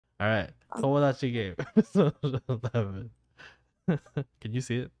All right. Tomodachi game. Episode 11. Can you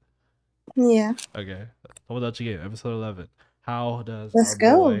see it? Yeah. Okay. Tomodachi game. Episode 11. How does Let's our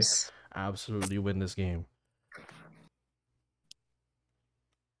boy goes. absolutely win this game?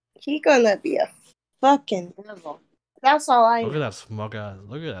 He gonna be a fucking devil. That's all I Look at know. that smug ass.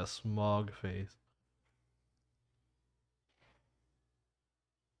 Look at that smug face.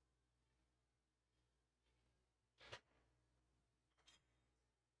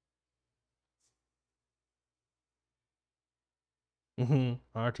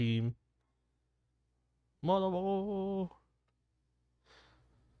 Our team. Mono.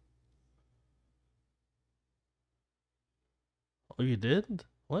 Oh, you did?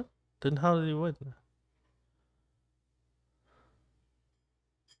 What? Then how did he win?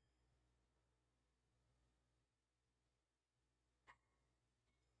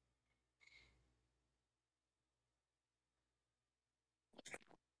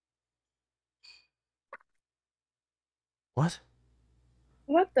 What?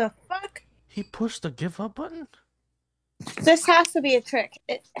 What the fuck? He pushed the give up button? This has to be a trick.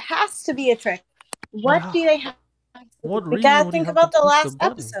 It has to be a trick. But What do how? they have to do? What We reason gotta would he think have to about the push the last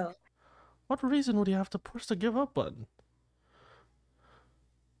button? episode. What reason would he have to push the give up button?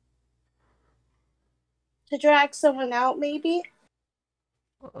 To drag someone out, maybe?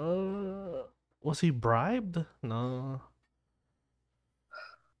 Was he bribed? No.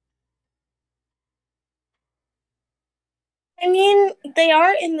 I mean, they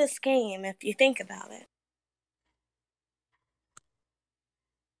are in this game if you think about it.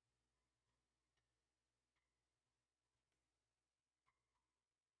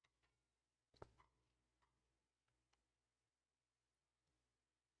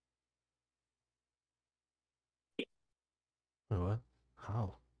 Wait, what?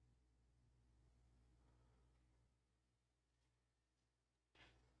 How?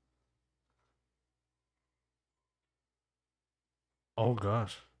 Oh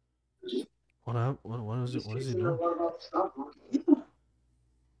gosh. What is it? What is he doing?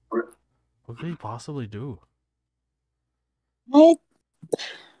 What could he possibly do? I'm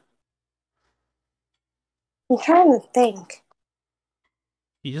trying to think.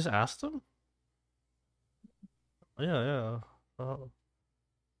 He just asked him? Yeah, yeah. This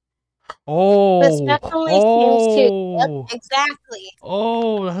Oh, definitely seems to. Yep, oh, exactly.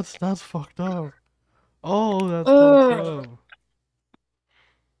 oh, that's fucked up. Oh, that's fucked Mm. up.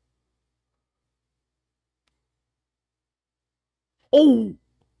 Oh,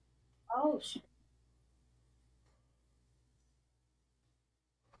 Oh, shit.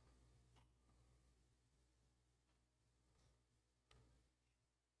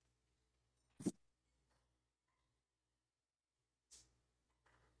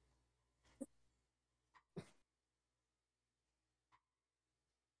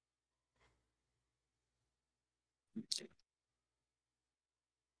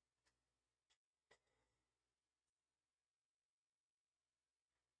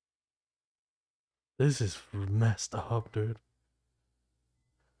 this is messed up, dude.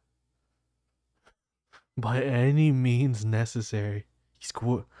 By any means necessary.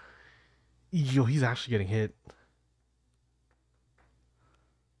 Yo, he's actually getting hit.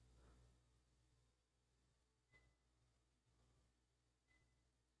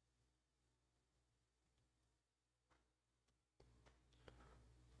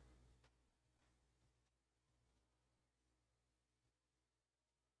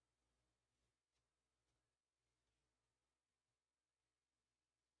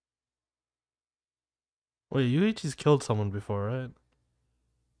 Wait, Yuichi's killed someone before, right?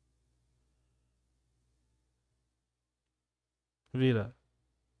 Vita.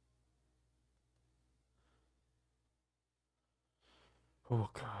 Oh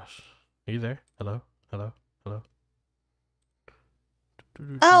gosh. Are you there? Hello? Hello? Hello?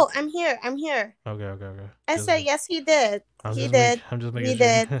 Oh, I'm here. I'm here. Okay. I Just said, yes, he did. He did. I'm just making He sure.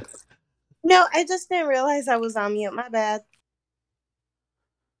 did. No, I just didn't realize I was on mute. My bad.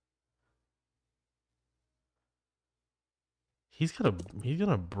 He's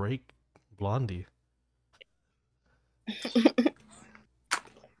gonna break Blondie.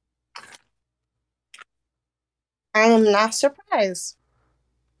 I am not surprised.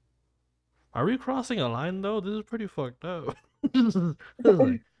 Are we crossing a line though? This is pretty fucked up.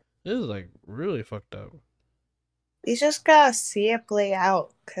 This is like really fucked up. We just gotta see it play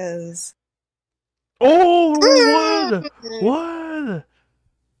out, cause Oh, what? What?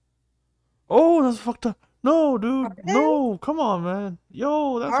 Oh, that's fucked up. No, dude. Arden? No, come on, man.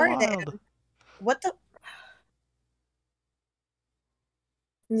 Yo, that's wild. Arden. What the?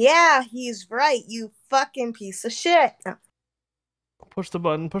 Yeah, he's right. You fucking piece of shit. Push the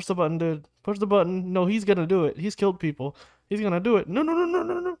button. Push the button, dude. Push the button. No, he's gonna do it. He's killed people. He's gonna do it. No, no, no, no,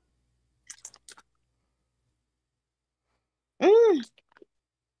 no, Mm.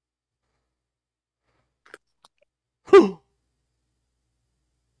 no.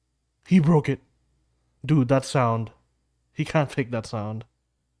 He broke it. Dude, that sound. He can't fake that sound.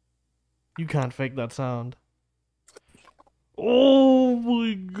 You can't fake that sound. Oh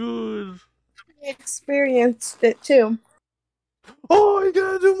my god. I experienced it too. Oh, he's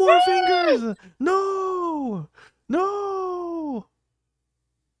gonna do more fingers. No. No.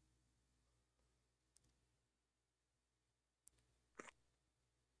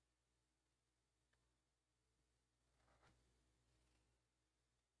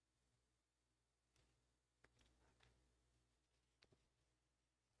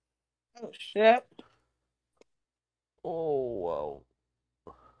 Oh shit. Oh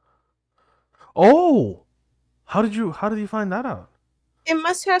wow. Oh. How did you find that out? It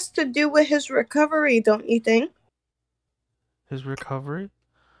must has to do with his recovery, don't you think? His recovery?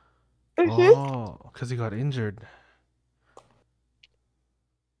 Mm-hmm. Oh, because he got injured.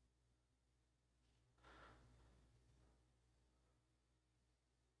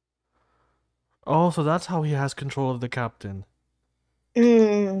 Oh, so that's how he has control of the captain.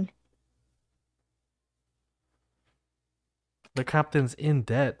 Mm. The captain's in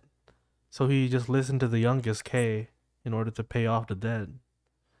debt, so he just listened to the youngest K in order to pay off the debt.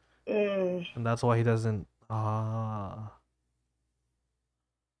 Mm. And that's why he doesn't. Ah.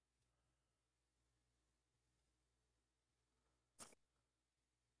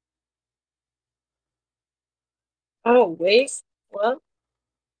 Oh wait. What?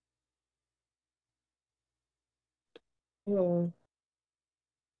 Mm.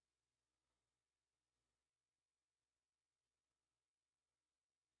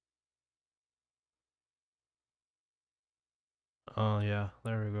 Oh, yeah.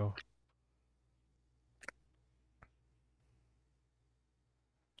 There we go.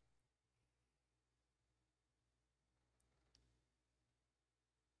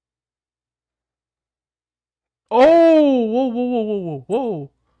 Oh! Whoa, whoa, whoa, whoa,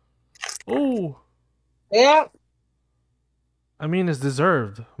 whoa, whoa. Oh. Yeah. I mean, it's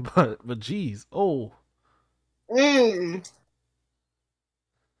deserved, but geez. Oh. Mm.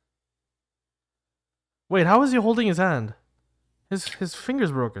 Wait, how is he holding his hand? His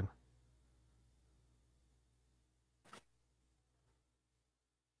finger's broken.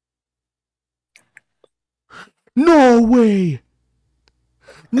 No way!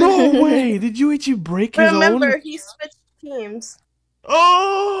 No way! Did Yuichi break his own? Remember, he switched teams.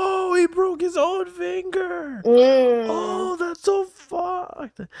 Oh, he broke his own finger. Mm. Oh, that's so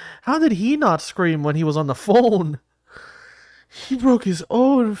fucked. How did he not scream when he was on the phone? He broke his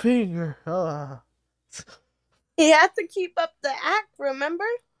own finger. Ah. He had to keep up the act, remember?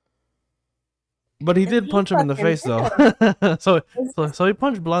 But he And did he punch him in the fucking face though. did. so so he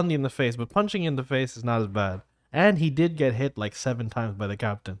punched Blondie in the face, but punching in the face is not as bad. And he did get hit like 7 times by the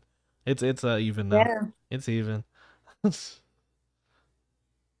captain. It's even now. Yeah. It's even.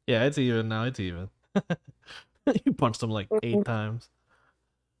 Yeah, it's even now. It's even. You punched him like Mm. 8 times.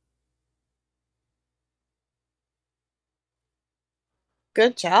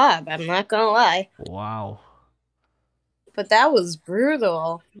 Good job, I'm not gonna lie. Wow. But that was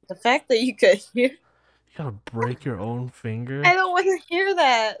brutal. The fact that you could hear. You gotta break your own I finger don't want to hear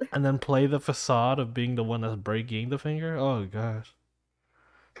that. and then play the facade of being the one that's breaking the finger. Oh gosh.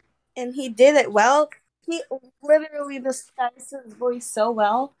 And he did it well. He literally disguised his voice so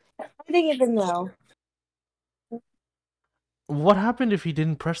well. I didn't even know. What happened if he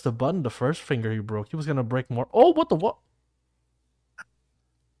didn't press the button the first finger he broke? He was gonna break more. Oh, what the what?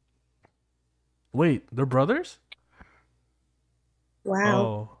 Wait, they're brothers? Wow.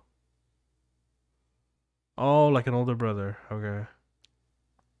 Oh. Oh, like an older brother. Okay.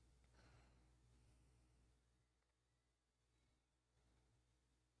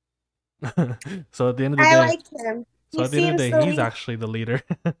 So at the end of the I day, like him. so He at the end of the seems day, the he's least. actually the leader.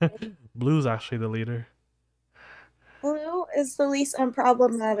 Blue's actually the leader. Blue is the least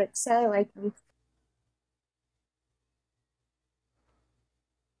unproblematic, so I like him.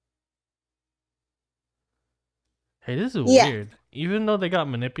 Hey, this is Yeah. weird. Even though they got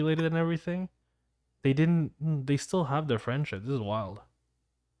manipulated and everything, they didn't. They still have their friendship. This is wild.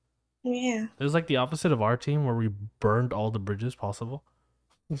 Yeah. This is like the opposite of our team where we burned all the bridges possible.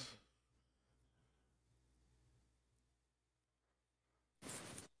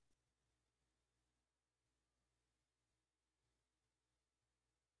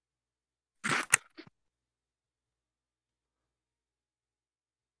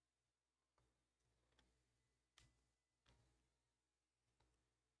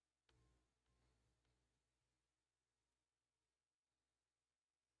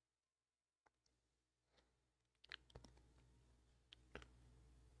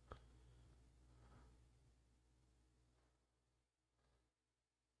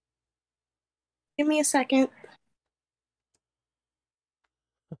 Give me a second.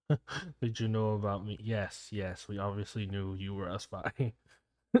 Did you know about me? Yes, yes. We obviously knew you were a spy.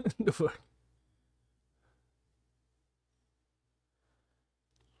 The fuck?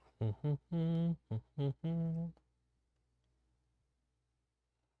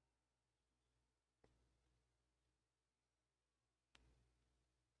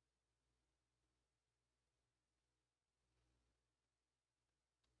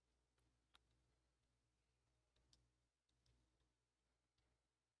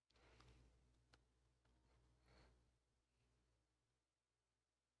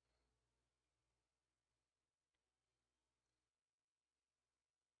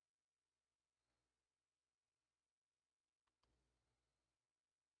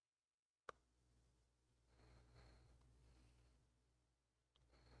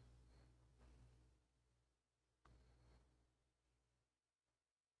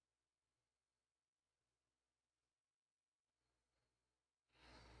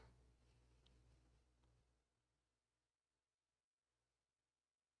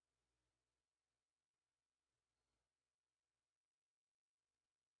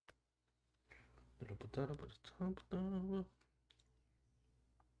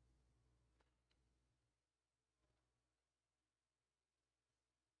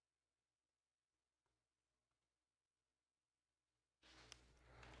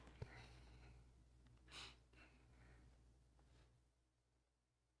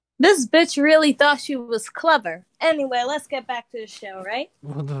 This bitch really thought she was clever. Anyway, let's get back to the show, right?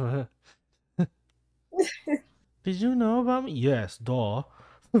 What the heck? Did you know about me? Yes, duh.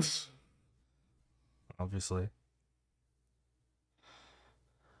 Obviously.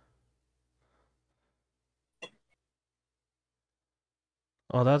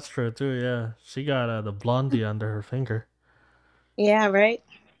 Oh, that's true too. Yeah, she got the blondie under her finger. Yeah, right?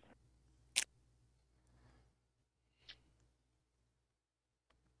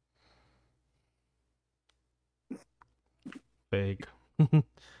 Fake.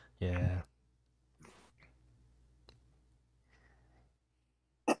 Yeah.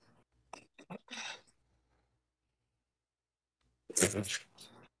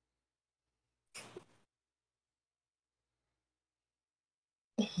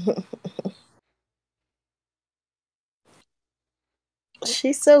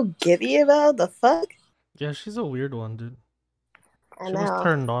 She's so giddy about the fuck. Yeah, she's a weird one, dude. I She was know.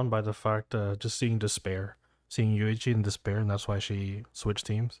 turned on by the fact just seeing despair, seeing Yuichi in despair, and that's why she switched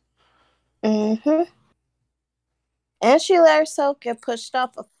teams. Mm-hmm. And she let herself get pushed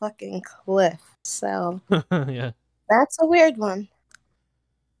off a fucking cliff. So Yeah. that's a weird one.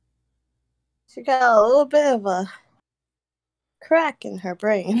 She got a little bit of a crack in her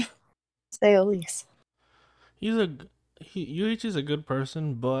brain, to say the least. He's a Yuichi's a good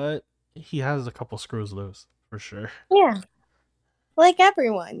person, but he has a couple screws loose for sure. Yeah. Like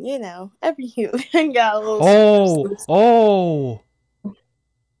everyone, you know. Every human got a little screws Oh, loose. oh!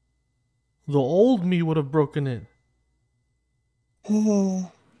 The old me would have broken it. Hmm.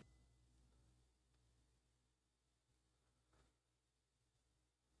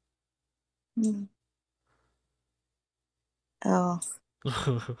 Oh.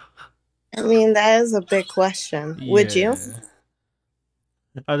 I mean, that is a big question. Would you?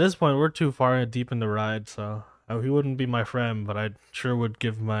 Yeah. At this point, we're too far deep in the ride, so he wouldn't be my friend, but I sure would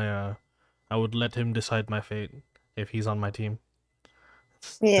give my I would let him decide my fate if he's on my team,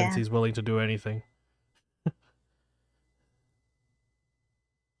 since Yeah. he's willing to do anything.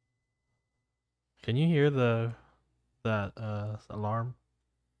 Can you hear that alarm?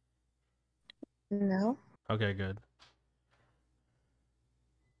 No. Okay, good.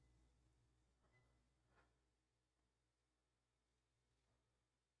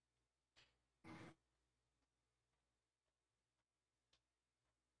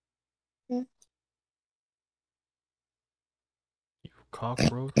 You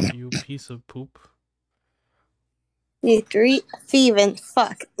cockroach, you piece of poop. You three thieving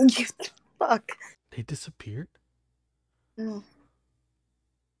fuck. You fuck. They disappeared? Oh.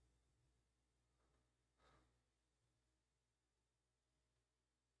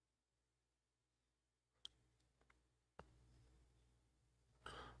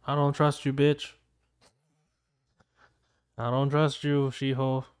 I don't trust you, bitch. I don't trust you,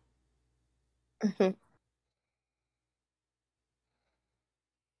 Shiho.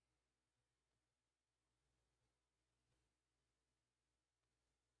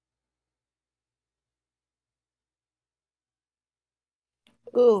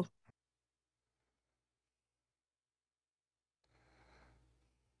 Ooh.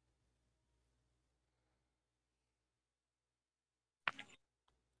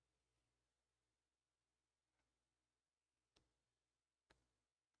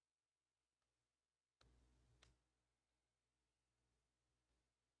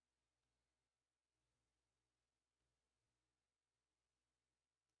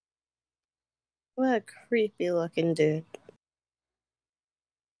 What a creepy looking dude.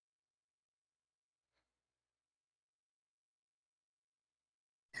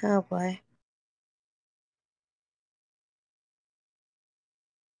 Oh boy.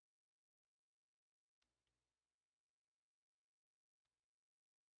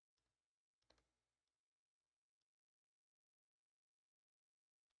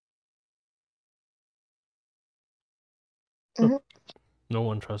 Mhm. No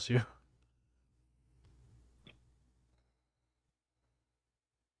one trusts you.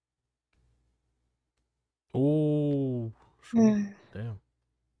 Oh, shoot. Mm. Damn.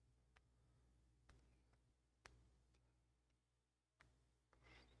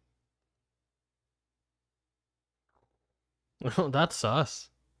 That's sus.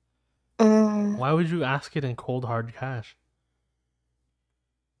 Mm. Why would you ask it in cold hard cash?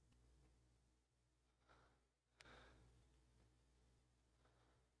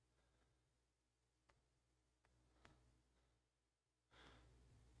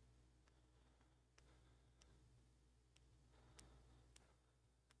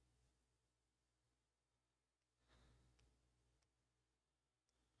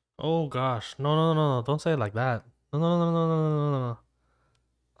 Oh gosh. No, no, no, no. Don't say it like that. No, no, no, no, no, no, no, no, no.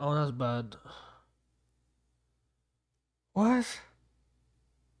 Oh, that's bad. What?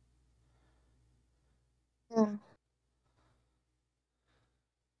 Mm.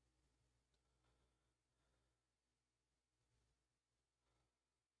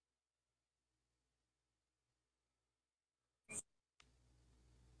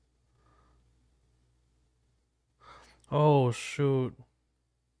 Oh shoot.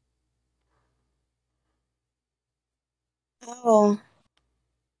 Oh.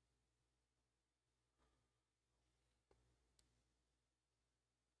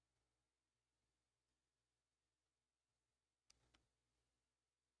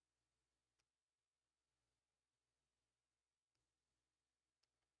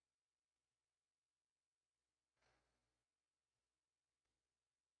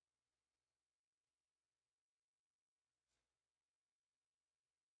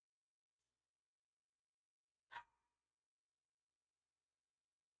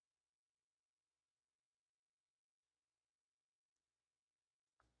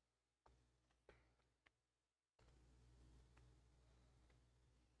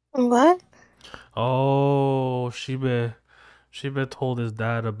 What? Oh, Shibe told his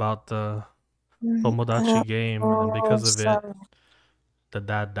dad about the Mm. Tomodachi game, and Oh, because of it, sorry. the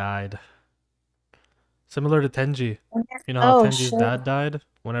dad died. Similar to Tenji. You know how Oh Tenji's shit. dad died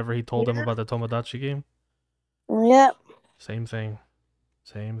whenever he told him Yeah. about the Tomodachi game? Yep. Same thing.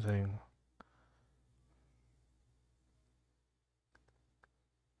 Same thing.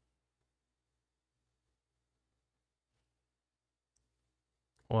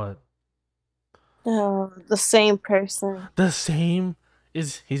 What? Oh, the same person. The same?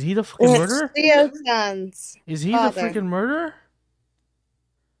 Is he the fucking It's murderer? Shio-chan's Is he the father. freaking murderer?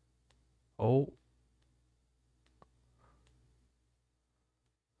 Oh.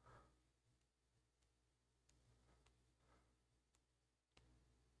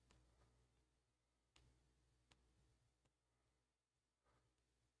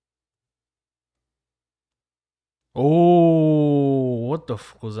 Oh, what the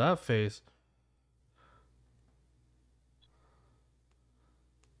fuck was that face?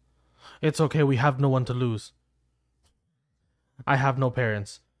 It's okay, we have no one to lose. I have no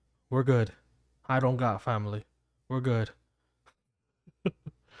parents. We're good. I don't got family. We're good.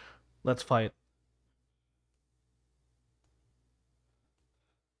 Let's fight.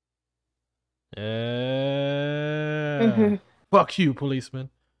 Yeah. Mm-hmm. Fuck you, policeman.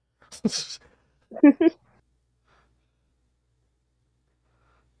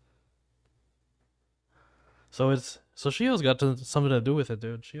 So Shio's got something to do with it,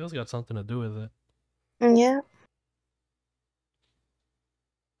 dude. Shio's got something to do with it. Yeah.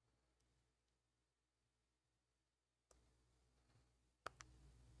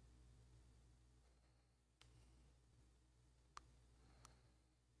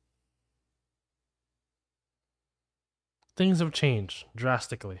 Things have changed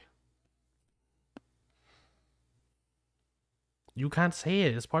drastically. You can't say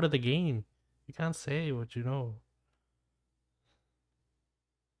it. It's part of the game. You can't say what you know.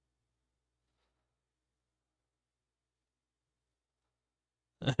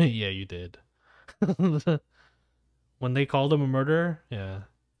 Yeah, you did. When they called him a murderer, yeah,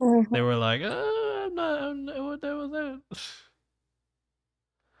 Mm-hmm. they were like, I'm not. What that was that?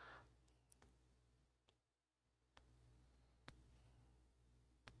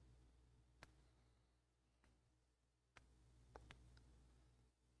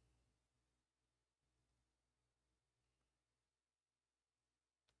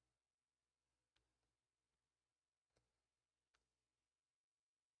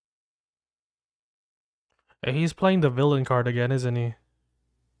 Hey, he's playing the villain card again, isn't he?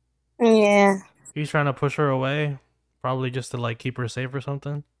 Yeah, He's trying to push her away, probably just to like keep her safe or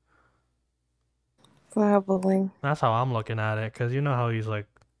something. probably. That's how I'm looking at it, because you know how he's like,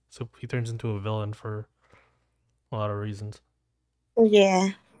 so he turns into a villain for a lot of reasons. Yeah.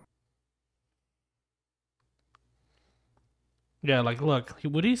 Yeah, like, look,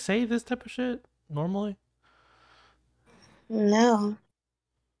 would he say this type of shit normally? No.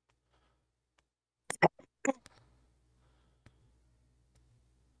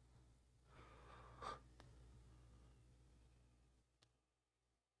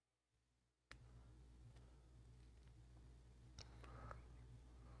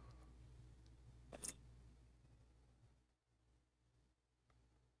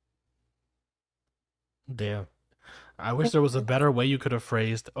 Damn. I wish there was a better way you could have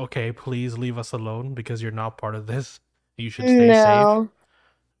phrased, okay, please leave us alone because you're not part of this. You should stay safe. No.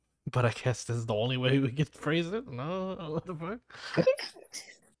 But I guess this is the only way we can phrase it. No, what the fuck?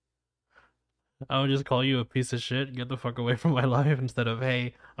 I would just call you a piece of shit. Get the fuck away from my life instead of,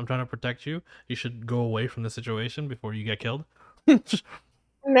 hey, I'm trying to protect you. You should go away from the situation before you get killed. just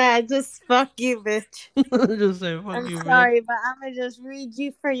Nah, just fuck you, bitch. say, fuck I'm you, bitch. sorry, but I'm gonna just read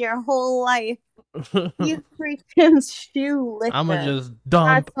you for your whole life. You freaking shoe I'ma licker. just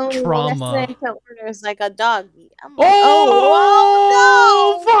Not dump only trauma. listening to orders like a doggy. I'm like,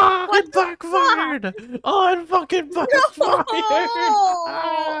 Oh, oh, whoa, no! fuck! What It the fuck? backfired! Oh, it fucking backfired! No!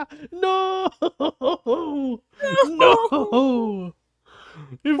 Ah, no! No! No!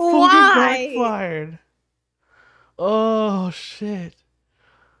 It fucking Why? backfired! Oh, shit.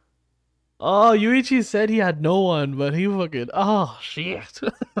 Oh, Yuichi said he had no one, but he fucking. Oh, shit.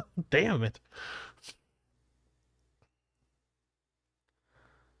 Damn it.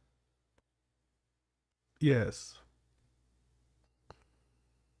 Yes.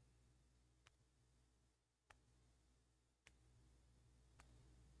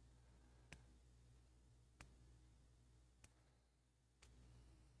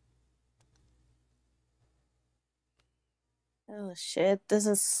 Oh shit, this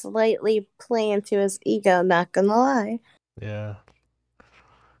is slightly playing to his ego, not gonna lie. Yeah.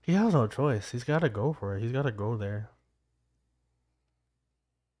 He has no choice. He's gotta go for it. He's gotta go there.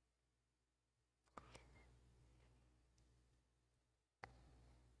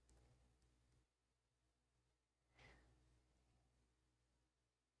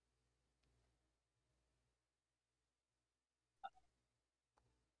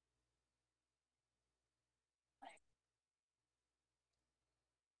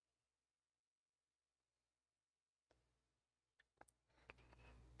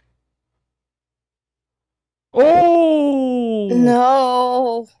 Oh!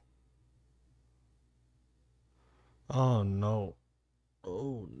 No. Oh no.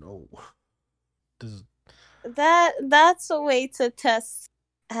 Oh no. This That's a way to test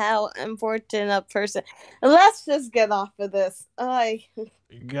how important a person. Let's just get off of this. I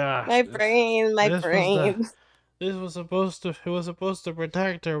gosh, my brain, my this was the brain. this was supposed to it was supposed to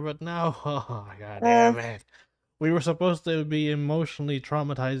protect her, but now oh god Uh, damn it. We were supposed to be emotionally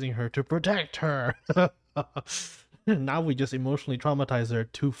traumatizing her to protect her. Now we just emotionally traumatize her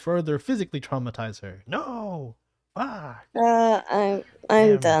to further physically traumatize her. No. Fuck. I'm Damn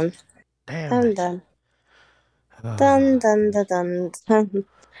it. done. Damn I'm it. done. Done, done, done, done, done.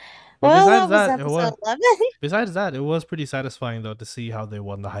 But Well, that was episode 11. besides that, it was pretty satisfying though to see how they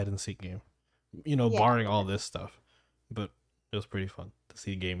won the hide and seek game. You know, Yeah, barring all this stuff. But it was pretty fun to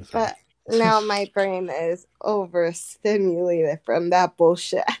see game through. but now my brain is overstimulated from that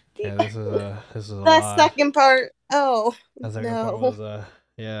bullshit. Yeah, this is a The lot. second part, oh That second part no, was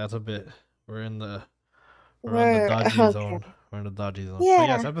yeah, that's a bit. We're in the we're dodgy okay. zone. We're in the dodgy zone. But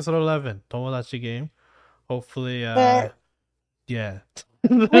yes, Yeah, episode 11, Tomodachi game. Hopefully but yeah.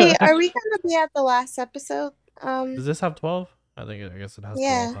 wait, are we gonna be at the last episode? Does this have 12? I guess it has 12,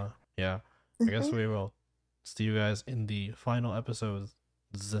 Yeah. huh? Yeah. I guess Mhm. we will see you guys in the final episodes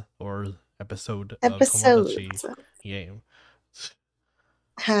or episode of Episodes. Tomodachi game.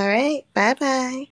 All right. Bye bye.